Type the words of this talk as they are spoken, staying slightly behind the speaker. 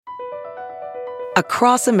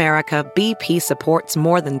Across America, BP supports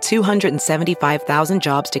more than 275,000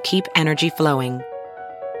 jobs to keep energy flowing.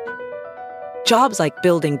 Jobs like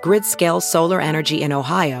building grid-scale solar energy in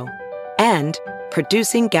Ohio and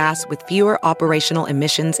producing gas with fewer operational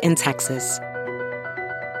emissions in Texas.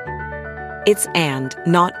 It's and,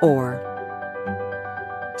 not or.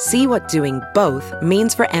 See what doing both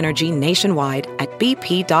means for energy nationwide at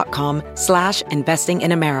bp.com/investing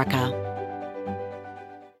in America.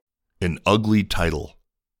 An ugly title.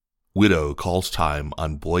 Widow calls time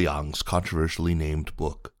on Bo Yang's controversially named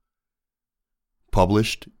book.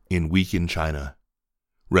 Published in Week in China.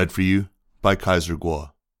 Read for you by Kaiser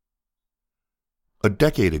Kuo. A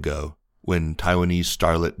decade ago, when Taiwanese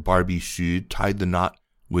starlet Barbie Hsu tied the knot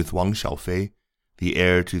with Wang Xiaofei, the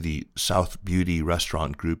heir to the South Beauty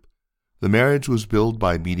restaurant group, the marriage was billed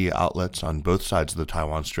by media outlets on both sides of the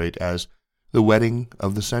Taiwan Strait as the wedding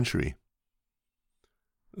of the century.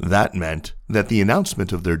 That meant that the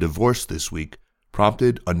announcement of their divorce this week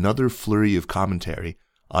prompted another flurry of commentary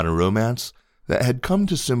on a romance that had come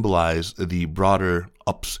to symbolize the broader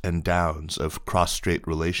ups and downs of cross-strait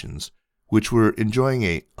relations, which were enjoying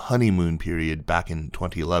a honeymoon period back in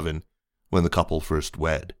 2011 when the couple first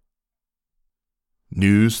wed.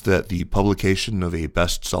 News that the publication of a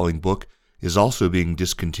best-selling book is also being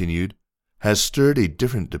discontinued has stirred a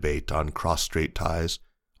different debate on cross-strait ties,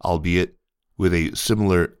 albeit with a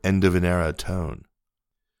similar end-of-an-era tone.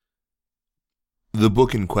 The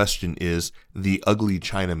book in question is The Ugly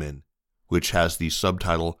Chinaman, which has the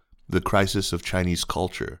subtitle The Crisis of Chinese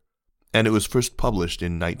Culture, and it was first published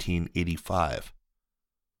in 1985.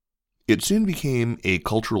 It soon became a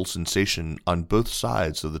cultural sensation on both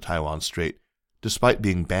sides of the Taiwan Strait, despite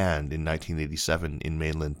being banned in 1987 in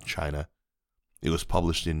mainland China. It was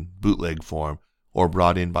published in bootleg form or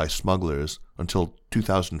brought in by smugglers until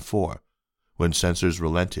 2004, when censors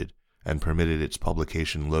relented and permitted its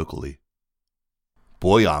publication locally.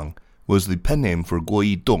 Bo Yang was the pen name for Guo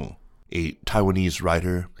Yidong, a Taiwanese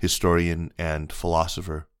writer, historian, and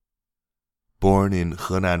philosopher. Born in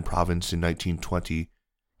Henan province in 1920,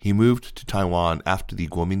 he moved to Taiwan after the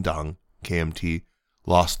Kuomintang, KMT,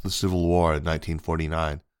 lost the Civil War in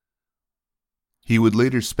 1949. He would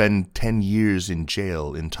later spend 10 years in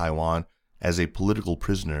jail in Taiwan as a political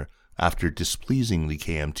prisoner after displeasing the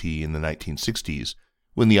KMT in the 1960s,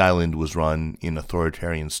 when the island was run in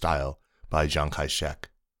authoritarian style by Chiang Kai-shek.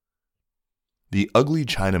 The Ugly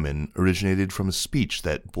Chinaman originated from a speech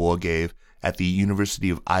that Bo gave at the University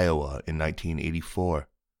of Iowa in 1984.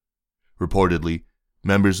 Reportedly,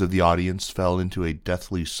 members of the audience fell into a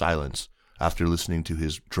deathly silence after listening to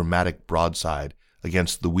his dramatic broadside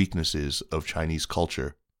against the weaknesses of Chinese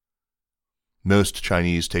culture. Most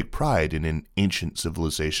Chinese take pride in an ancient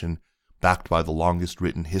civilization backed by the longest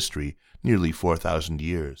written history, nearly 4,000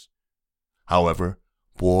 years. However,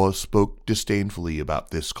 Bo spoke disdainfully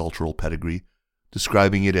about this cultural pedigree,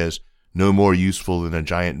 describing it as no more useful than a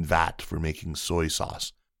giant vat for making soy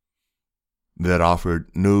sauce, that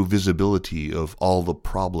offered no visibility of all the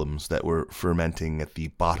problems that were fermenting at the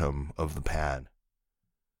bottom of the pan.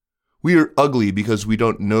 "We are ugly because we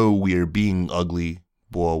don't know we are being ugly,"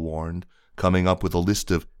 Bo warned, coming up with a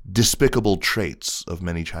list of despicable traits of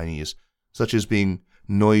many Chinese, such as being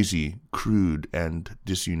noisy, crude, and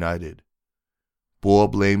disunited. Bo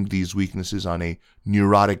blamed these weaknesses on a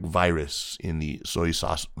neurotic virus in the soy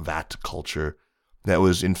sauce vat culture that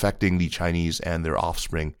was infecting the Chinese and their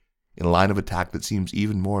offspring in a line of attack that seems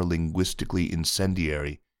even more linguistically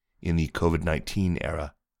incendiary in the COVID-19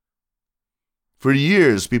 era. For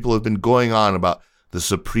years, people have been going on about the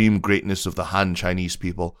supreme greatness of the Han Chinese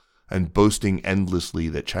people and boasting endlessly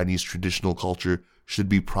that Chinese traditional culture should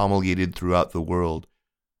be promulgated throughout the world.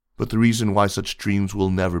 But the reason why such dreams will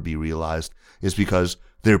never be realized is because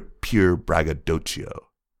they're pure braggadocio,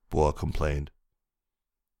 Bo complained.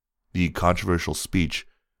 The controversial speech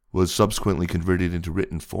was subsequently converted into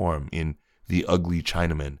written form in The Ugly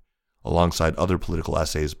Chinaman, alongside other political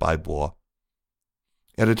essays by Bo.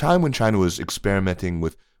 At a time when China was experimenting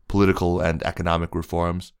with political and economic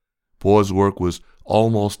reforms, Bo's work was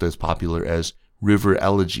almost as popular as River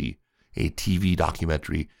Elegy, a TV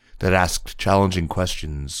documentary that asked challenging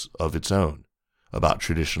questions of its own about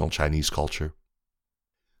traditional Chinese culture.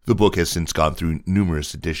 The book has since gone through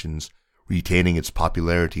numerous editions, retaining its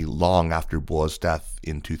popularity long after Bo's death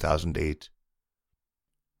in 2008.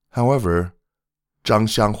 However, Zhang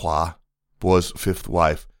Xianghua, Bo's fifth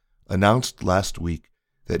wife, announced last week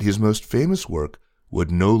that his most famous work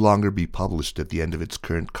would no longer be published at the end of its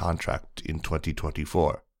current contract in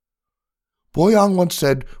 2024. Bo Yang once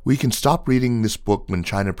said, "We can stop reading this book when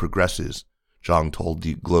China progresses," Zhang told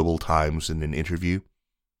the Global Times in an interview.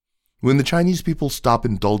 When the Chinese people stop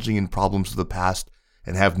indulging in problems of the past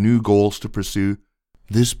and have new goals to pursue,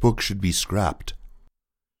 this book should be scrapped.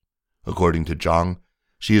 According to Zhang,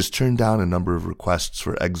 she has turned down a number of requests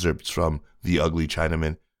for excerpts from The Ugly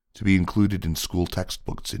Chinaman to be included in school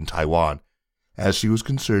textbooks in Taiwan, as she was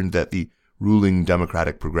concerned that the ruling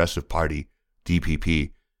Democratic Progressive Party,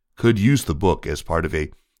 DPP, could use the book as part of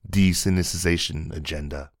a de-sinicization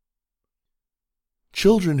agenda.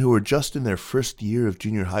 Children who are just in their first year of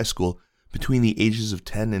junior high school, between the ages of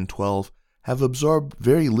 10 and 12, have absorbed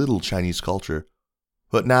very little Chinese culture.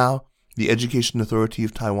 But now, the Education Authority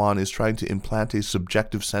of Taiwan is trying to implant a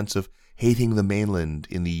subjective sense of hating the mainland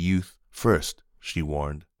in the youth first, she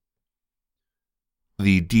warned.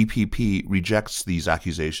 The DPP rejects these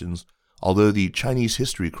accusations, although the Chinese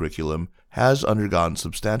history curriculum has undergone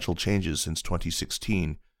substantial changes since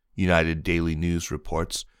 2016, United Daily News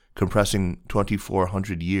reports, compressing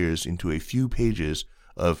 2,400 years into a few pages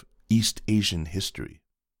of East Asian history.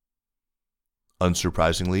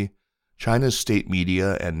 Unsurprisingly, China's state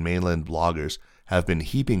media and mainland bloggers have been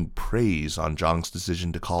heaping praise on Zhang's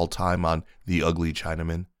decision to call time on The Ugly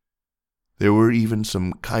Chinaman. There were even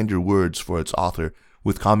some kinder words for its author,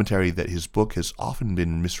 with commentary that his book has often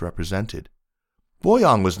been misrepresented.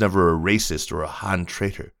 Boyang was never a racist or a Han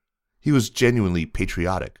traitor. He was genuinely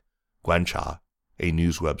patriotic, Guancha, a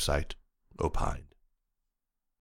news website, opined.